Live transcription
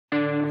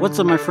What's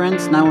up, my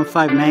friends?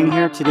 915 Mang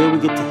here. Today we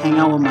get to hang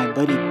out with my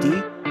buddy D.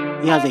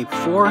 He has a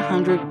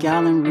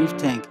 400-gallon reef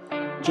tank,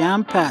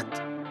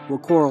 jam-packed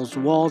with corals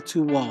wall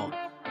to wall.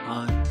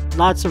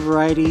 Lots of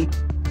variety,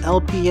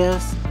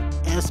 LPS,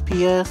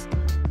 SPS,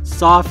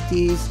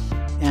 softies,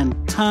 and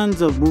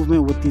tons of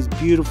movement with these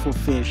beautiful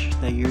fish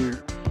that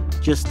you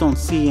just don't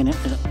see in an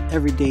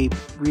everyday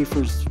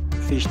reefer's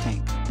fish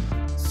tank.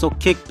 So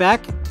kick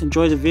back,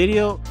 enjoy the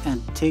video,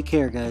 and take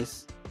care,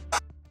 guys.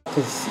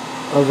 Because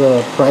of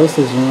the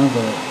prices, you know,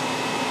 but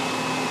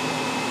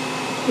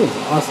it was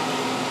awesome.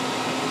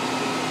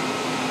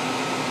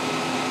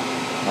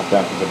 My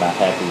family's about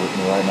happy with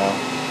me right now.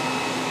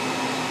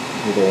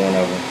 Either one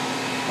of them.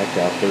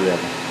 Actually, all three of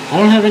them. I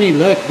don't have any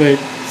luck, but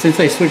since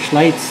I switched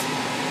lights,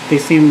 they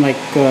seem like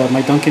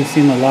my Duncans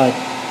seem a lot.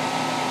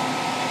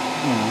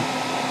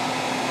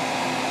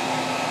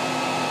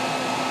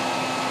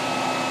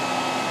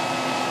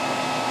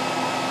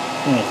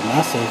 Oh, it's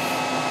massive.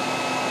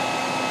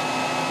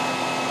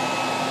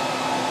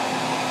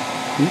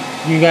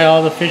 You got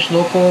all the fish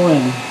local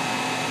and...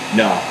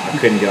 No, I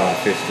couldn't get all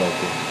the fish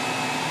local.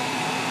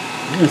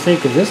 I'm gonna say,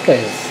 because this guy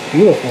is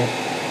beautiful.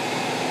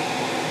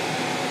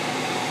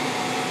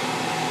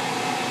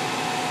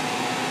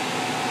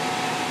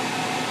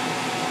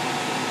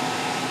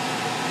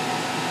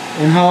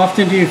 And how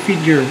often do you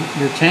feed your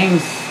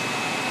tangs?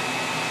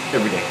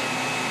 Every day.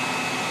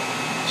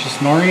 Just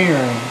nori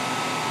or?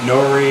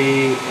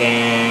 Nori,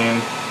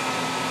 and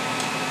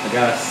I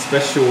got a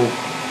special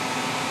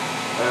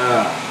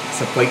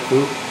some flake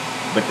food,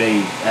 but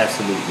they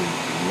absolutely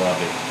love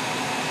it.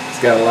 It's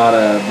got a lot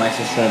of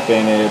mysis shrimp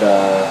in it,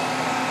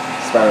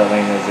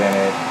 spirulinas in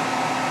it,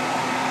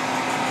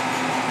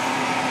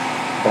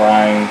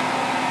 brine,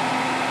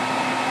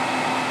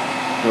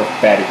 real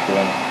fatty for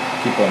them,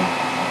 keep them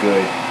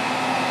good,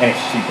 and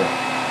it's cheaper.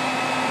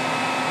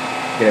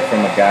 Get it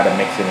from a guy that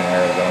makes it in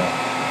Arizona.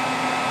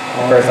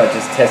 At first I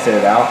just tested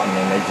it out, and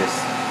then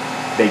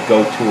they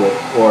go to it,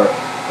 or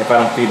if I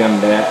don't feed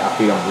them that, I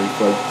feed them reef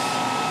floats.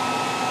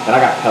 And I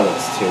got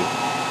pellets too.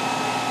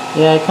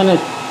 Yeah, I kind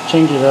of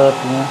change it up,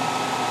 you know.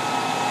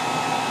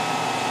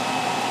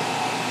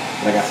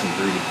 And I got some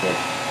greedy fish.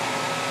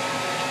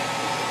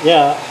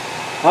 Yeah,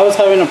 I was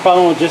having a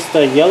problem with just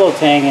the yellow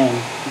tang,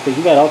 but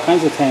you got all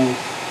kinds of tangs.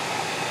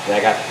 Yeah, I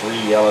got 3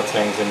 yellow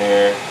tangs in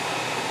there.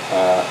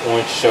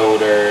 Orange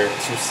shoulder,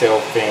 2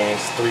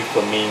 sailfins, 3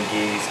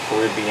 flamingos,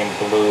 Caribbean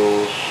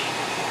blue.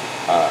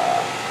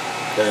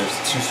 There's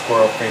 2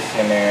 squirrelfish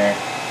in there.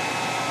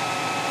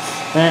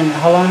 And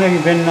how long have you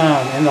been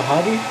in the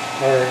hobby?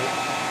 Or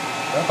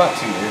About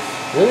 2 years.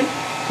 really?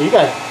 So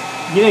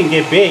you didn't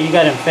get bit. You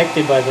got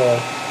infected by the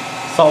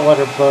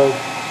saltwater bug.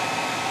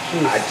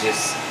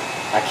 Jeez.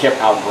 I kept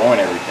outgrowing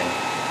everything.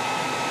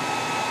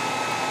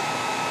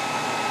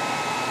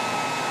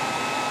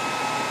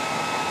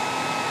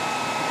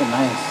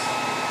 Nice.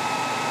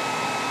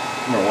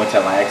 I remember one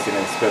time I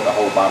accidentally spilled a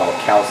whole bottle of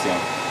calcium.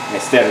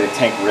 And instead of the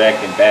tank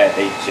reacting bad,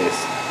 they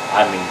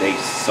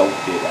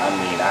soaked it.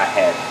 I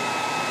had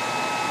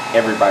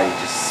everybody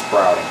just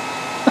sprouting.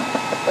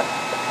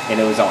 And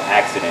it was on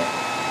accident.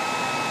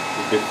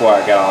 Before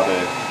I got all the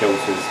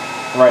doses.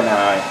 Right now,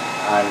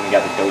 I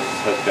got the doses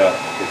hooked up.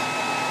 Because,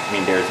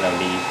 there's no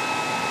need.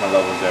 My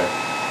levels are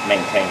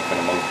maintained for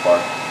the most part.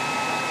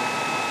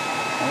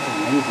 That's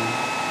amazing.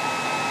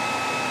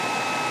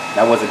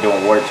 I wasn't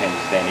doing water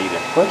changes then either.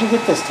 Where'd you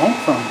get this tank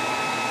from?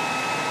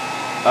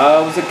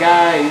 It was a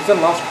guy, he was in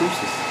Las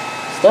Cruces.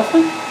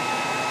 Stefan?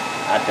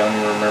 I don't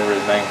even remember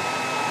his name.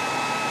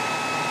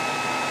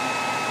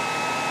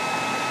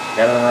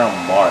 Got it around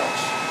March.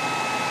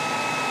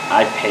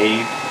 I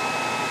paid,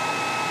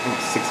 I think,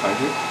 $600.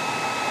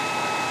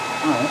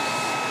 Oh,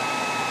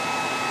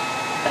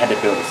 I had to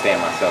build a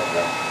stand myself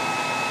though.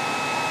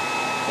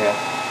 Yeah,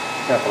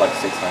 got it for like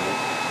 $600.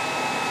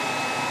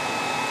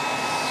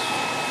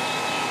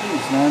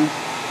 jeez, man.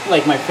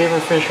 Like my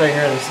favorite fish right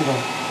here, this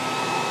little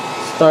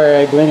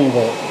star-eyed blenny,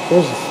 but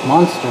there's this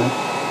monster.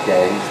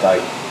 Yeah, he's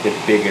like the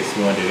biggest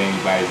one that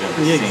anybody's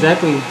ever seen.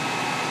 Exactly.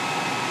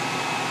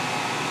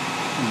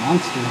 A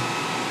monster.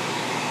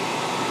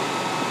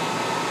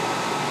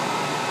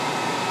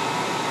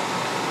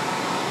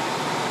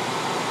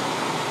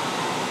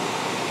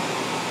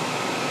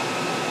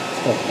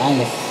 It's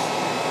nice.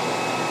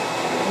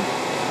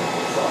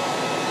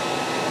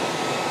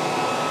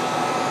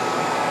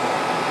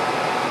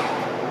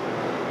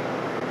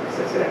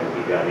 It had to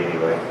be done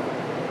anyway.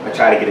 I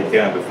tried to get it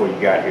done before you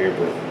got here,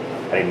 but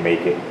I didn't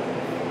make it.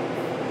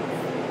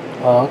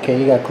 Oh, okay,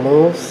 you got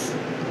clothes?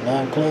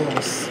 Not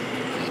clothes.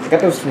 I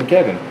got those from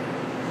Kevin.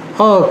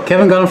 Oh,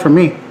 Kevin got them for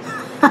me.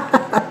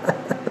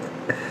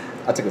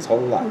 I took his whole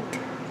lot.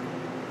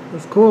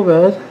 That's cool,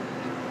 man.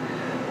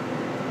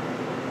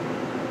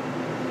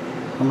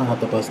 I'm gonna have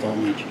to bust out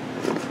my...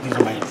 These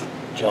are my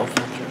gel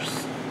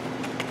filters.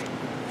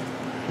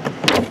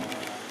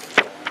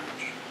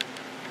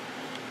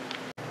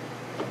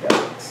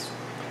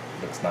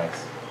 Looks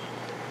nice.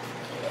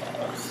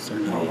 Yeah,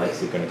 My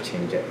lights are going to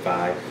change at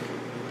 5.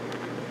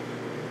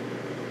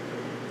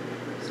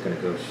 It's going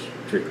to go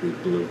strictly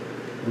blue.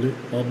 Blue,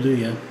 all blue,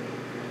 yeah.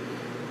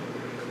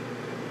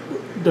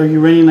 Are you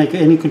running like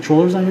any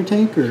controllers on your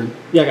tank, or?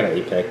 Yeah, I got an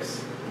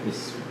Apex.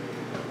 It's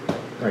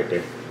right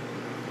there.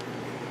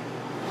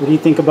 What do you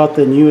think about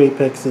the new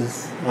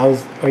Apexes?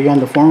 Are you on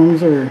the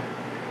forums or?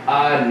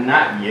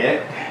 Not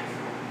yet,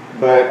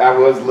 but I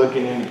was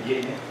looking into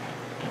getting it.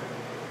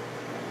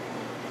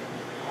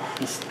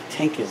 This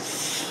tank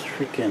is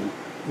freaking.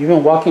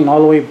 Even walking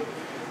all the way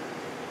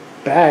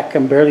back,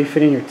 I'm barely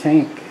fitting your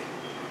tank.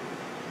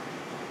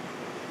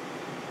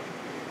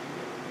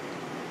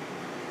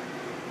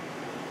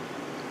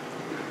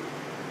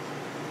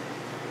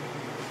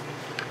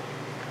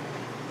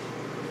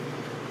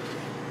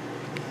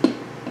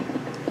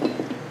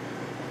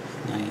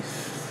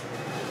 Nice.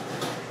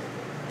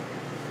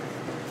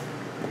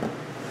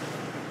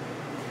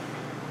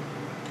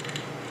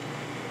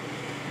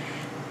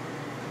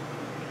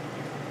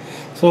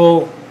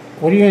 So,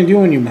 what are you gonna do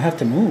when you have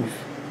to move?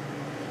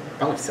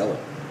 Probably sell it.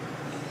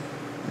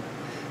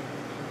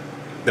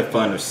 The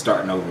fun of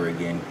starting over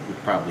again would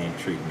probably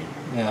intrigue me.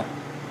 Yeah.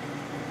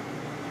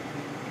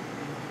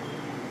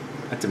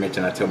 Not to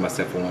mention, I told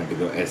myself I wanted to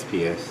go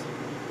SPS.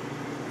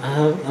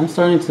 I'm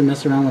starting to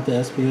mess around with the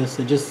SPS.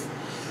 I just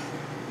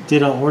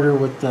did an order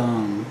with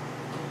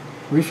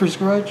Reefer's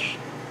Garage,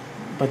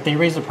 but they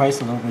raised the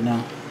price a little bit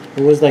now.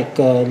 It was like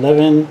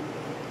 11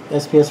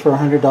 SPS for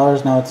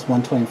 $100. Now it's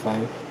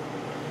 $125.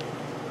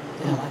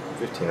 Yeah.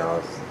 $15,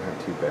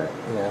 not too bad.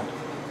 Yeah.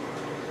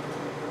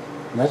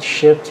 And that's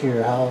shipped to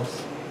your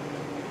house.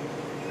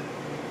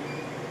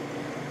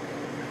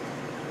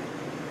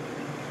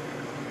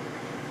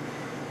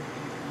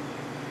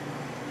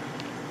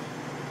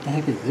 What the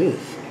heck is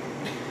this?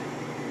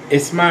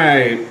 It's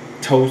my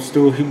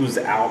toadstool. He was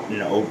out in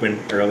the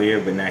open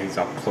earlier, but now he's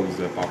all closed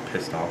up, all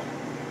pissed off.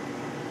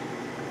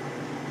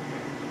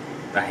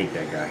 I hate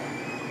that guy.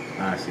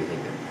 I honestly hate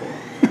that boy.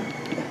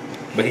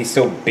 But he's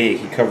so big,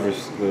 he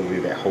covers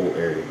literally that whole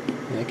area.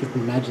 Yeah, I can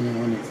imagine it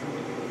when it's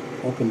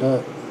opened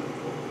up.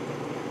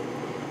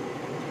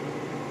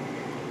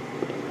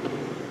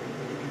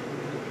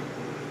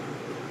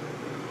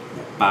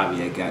 That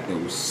Bobby I got that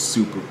was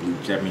super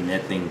bleached. I mean,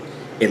 that thing,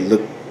 it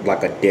looked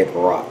like a dead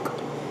rock.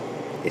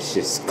 It's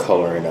just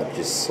coloring up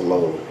just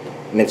slow.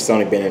 And it's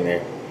only been in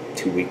there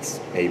 2 weeks,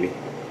 maybe.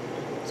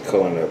 It's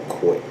coloring up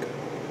quick.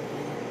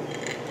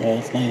 Yeah,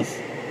 it's nice.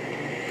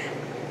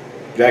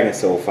 Dragon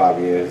sold 5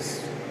 years.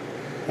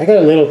 I got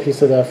a little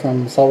piece of that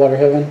from Saltwater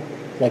Heaven,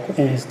 like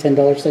in his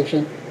 $10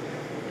 section.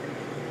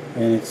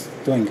 And it's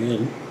doing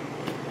good.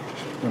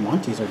 The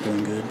Monties are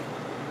doing good.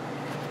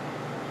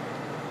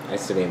 I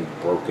accidentally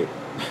broke it.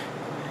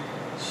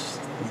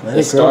 Let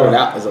It started grow.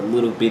 out as a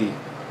little bitty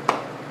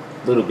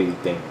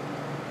thing.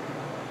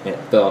 And it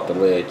fell off the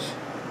ledge.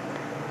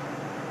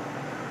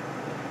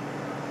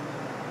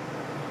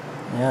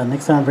 Yeah,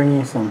 next time I'll bring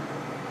you some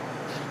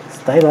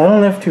stylo. I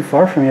don't live too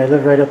far from you. I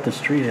live right up the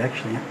street,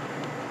 actually.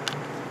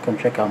 Come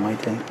check out my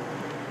tank.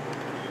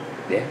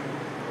 Yeah.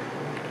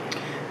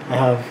 I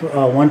have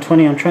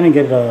 120. I'm trying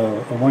to get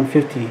a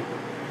 150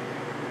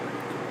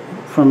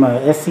 from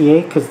a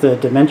SCA because the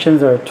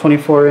dimensions are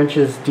 24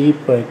 inches deep,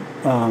 but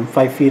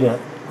 5 feet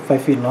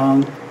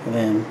long, and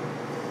then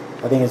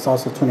I think it's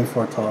also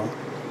 24 tall.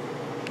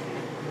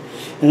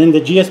 And then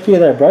the GSP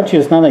that I brought you,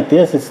 it's not like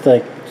this. It's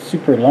like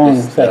super long.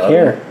 It's like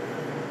hair.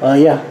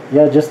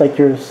 Yeah, just like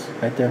yours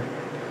right there.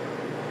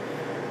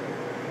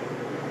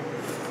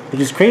 Which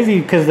is crazy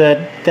because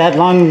that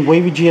long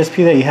wavy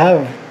GSP that you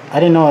have, I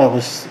didn't know it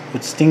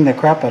would sting the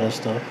crap out of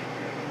stuff.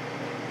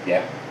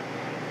 Yeah.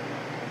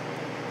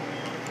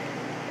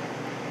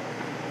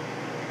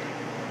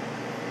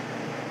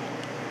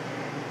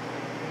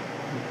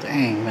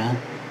 Dang, man.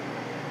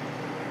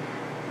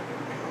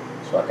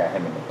 So I got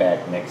him in the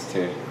back next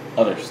to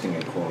other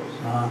stinging corals.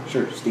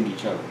 Sure, sting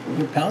each other.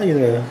 Your pally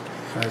there.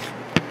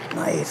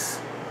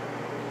 Nice.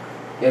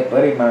 Yeah,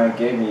 buddy of mine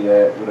gave me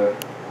that with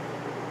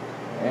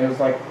it was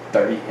like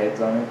 30 heads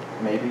on it,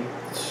 maybe.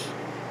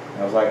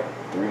 That was like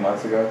 3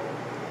 months ago.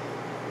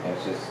 And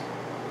it's just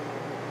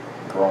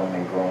growing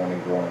and growing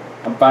and growing.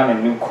 I'm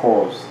finding new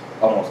corals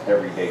almost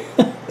every day.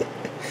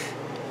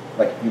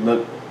 Like if you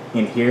look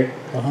in here,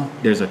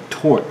 there's a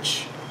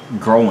torch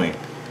growing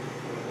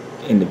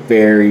in the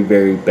very,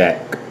 very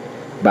back.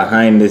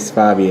 Behind this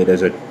fabia,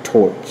 there's a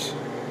torch.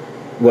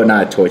 Well,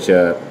 not a torch.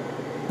 Yeah,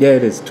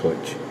 it is a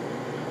torch.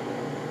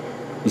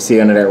 You see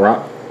under that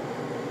rock?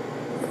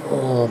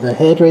 Oh, the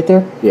head right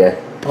there? Yeah.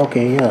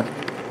 Okay, yeah.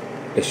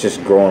 It's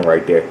just growing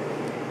right there.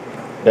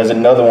 There's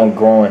another one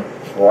growing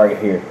right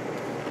here.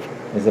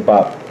 There's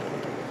about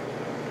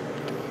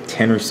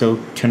 10 or so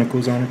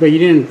tentacles on it. But you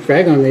didn't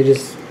frag them, they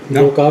just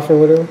broke off or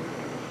whatever?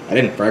 I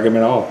didn't frag them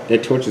at all.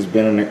 That torch has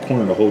been in that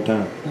corner the whole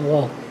time.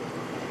 Oh, wow.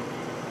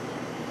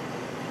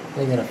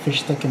 They got a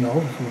fish stuck in the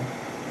overflow.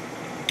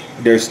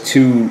 There's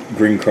 2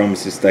 green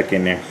chromuses stuck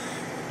in there.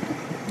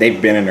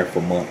 They've been in there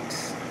for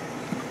months.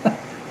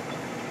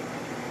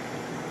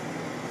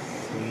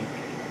 Sweet.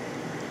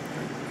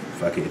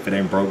 Fuck it. If it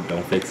ain't broke,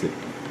 don't fix it.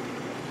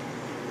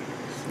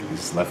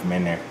 Just left them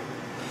in there.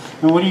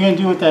 And what are you gonna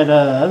do with that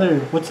other?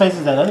 What size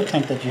is that other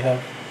tank that you have?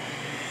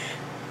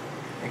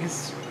 I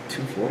guess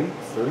 240,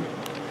 3.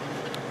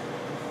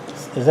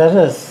 Is that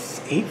a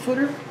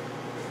 8-footer?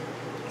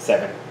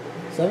 7.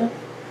 7?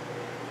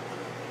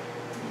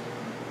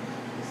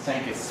 This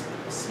tank is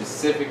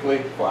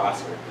specifically for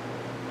Oscar.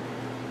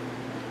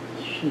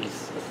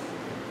 Jesus.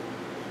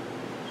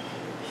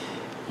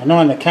 I know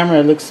on the camera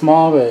it looks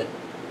small, but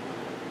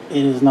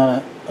it is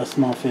not a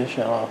small fish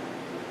at all.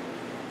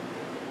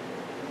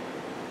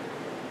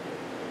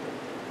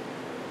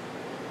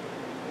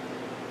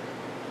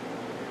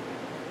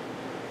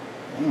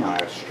 My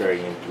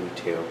Australian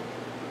blue-tail.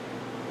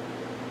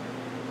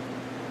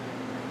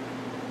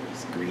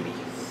 It's greedy.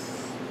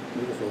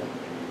 Beautiful.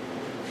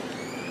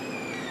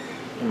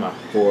 And my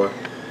 4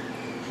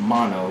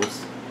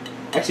 monos.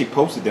 I actually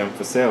posted them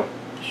for sale.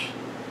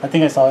 I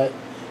think I saw it.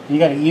 You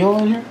got an eel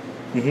in here?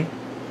 Mm-hmm.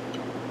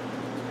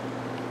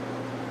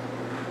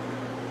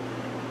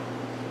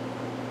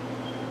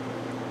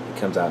 He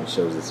comes out and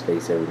shows his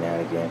face every now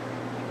and again.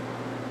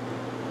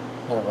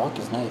 That rock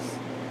is nice.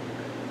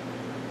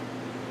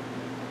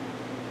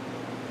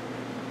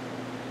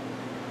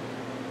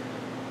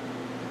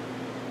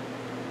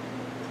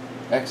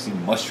 Actually,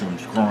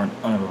 mushrooms growing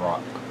under the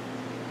rock.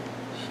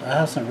 I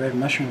have some red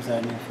mushrooms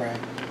that I need to fry.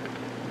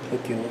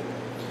 Hook you up.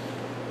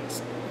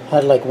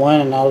 Had like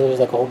one, and now there's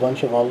like a whole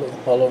bunch of all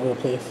over the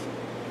place.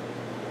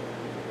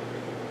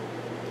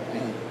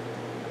 Dang.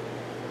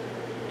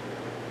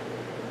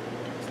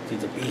 This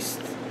dude's a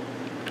beast.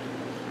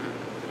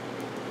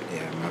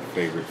 Yeah, my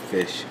favorite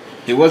fish.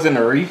 It wasn't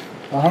a reef.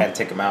 I had to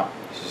take him out.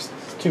 It's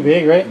too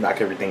big, right? Knock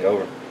everything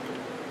over.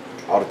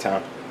 All the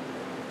time.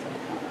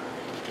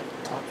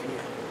 Talk for you.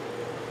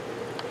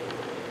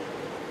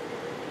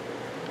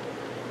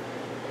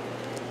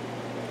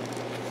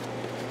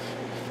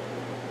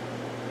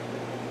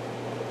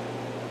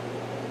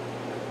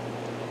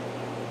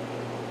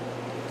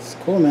 It's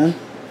cool, man.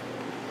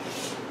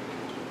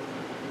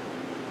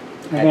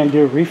 Are you gonna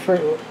do a reef or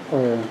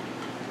You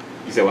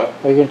said what?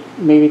 are you gonna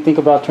maybe think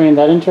about turning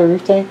that into a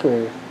reef tank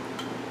or?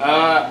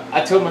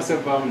 I told myself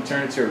if I'm gonna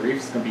turn into a reef,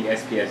 it's gonna be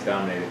SPS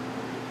dominated.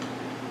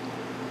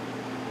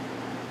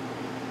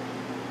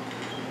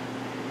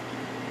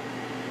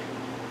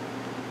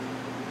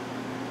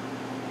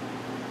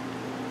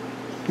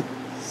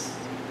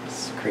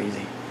 It's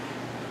crazy.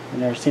 I've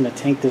never seen a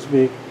tank this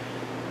big.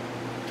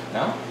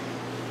 No?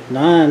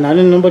 Nah, not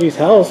in nobody's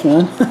house,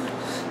 man.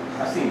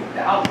 I've seen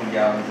 1,000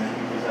 gallons in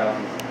people's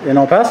houses. In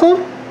El Paso?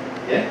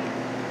 Yeah.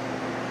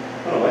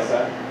 On the west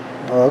side.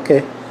 Oh,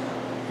 okay.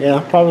 Yeah,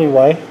 probably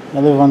why. I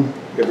live on.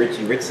 The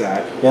Richie Rich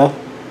side. Yeah.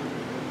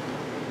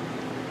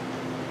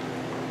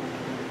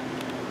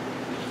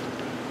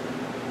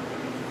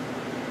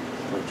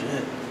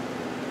 Legit.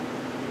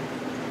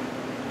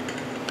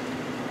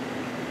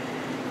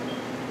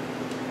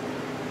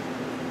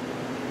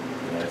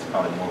 Yeah, there's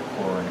probably more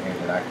coral in here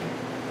that I can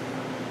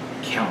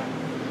count.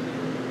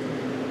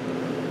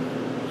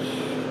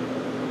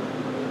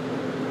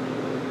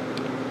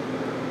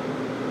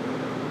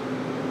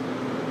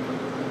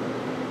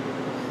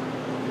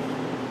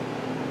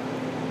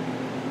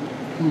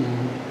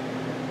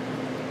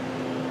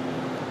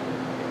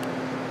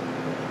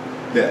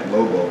 That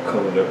logo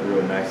colored up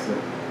real nicely.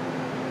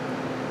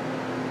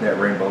 That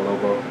rainbow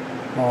logo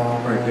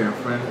right there in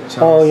front of the chunks.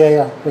 Oh,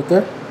 yeah, right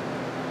there?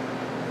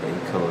 Yeah, he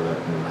colored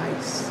up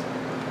nice.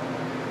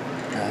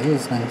 Yeah, he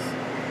is nice.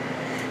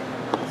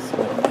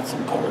 So I'll get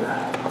some color.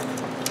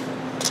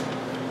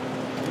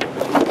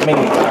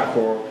 Mainly black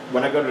coral.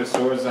 When I go to the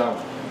stores,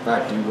 if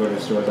I do go to the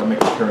stores, I'll make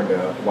them turn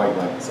the white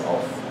lights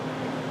off.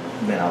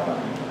 Then I'll buy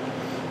them.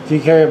 Do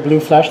you carry a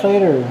blue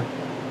flashlight or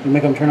you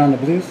make them turn on the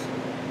blues?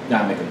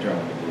 Not make them turn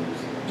on the blues.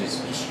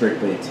 Just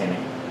strictly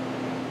tinting.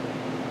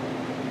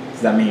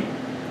 Does that mean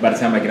by the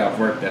time I get off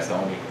work, that's the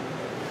only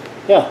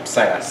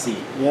sight I see?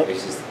 Yep.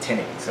 It's just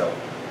tinting. So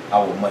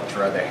I would much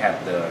rather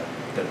have the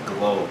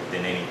glow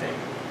than anything.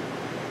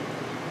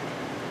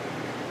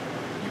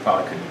 You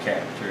probably couldn't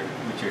capture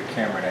with your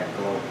camera that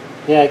glow.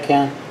 Yeah, I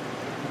can.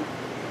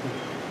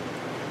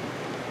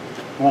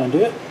 You want to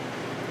do it?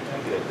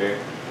 I get it there.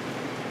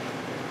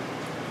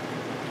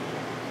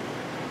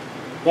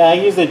 Yeah, I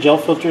use the gel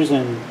filters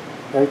and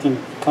everything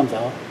comes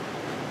out.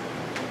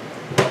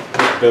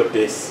 Built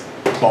this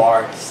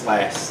bar /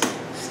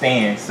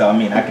 stand, so I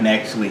mean I can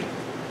actually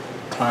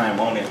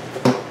climb on it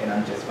and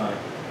I'm just fine.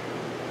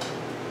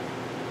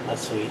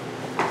 That's sweet.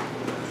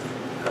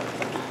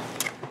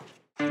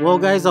 Well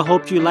guys, I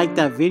hope you liked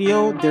that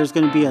video. There's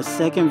going to be a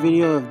second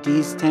video of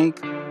Dee's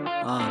tank.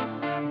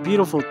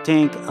 Beautiful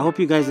tank. I hope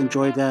you guys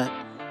enjoyed that.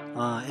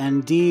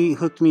 And Dee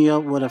hooked me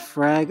up with a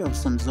frag of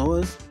some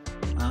zoas.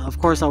 Of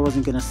course I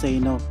wasn't going to say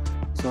no.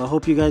 So I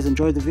hope you guys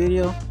enjoyed the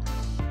video.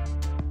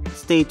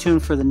 Stay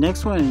tuned for the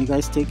next one and you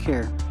guys take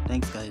care.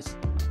 Thanks guys.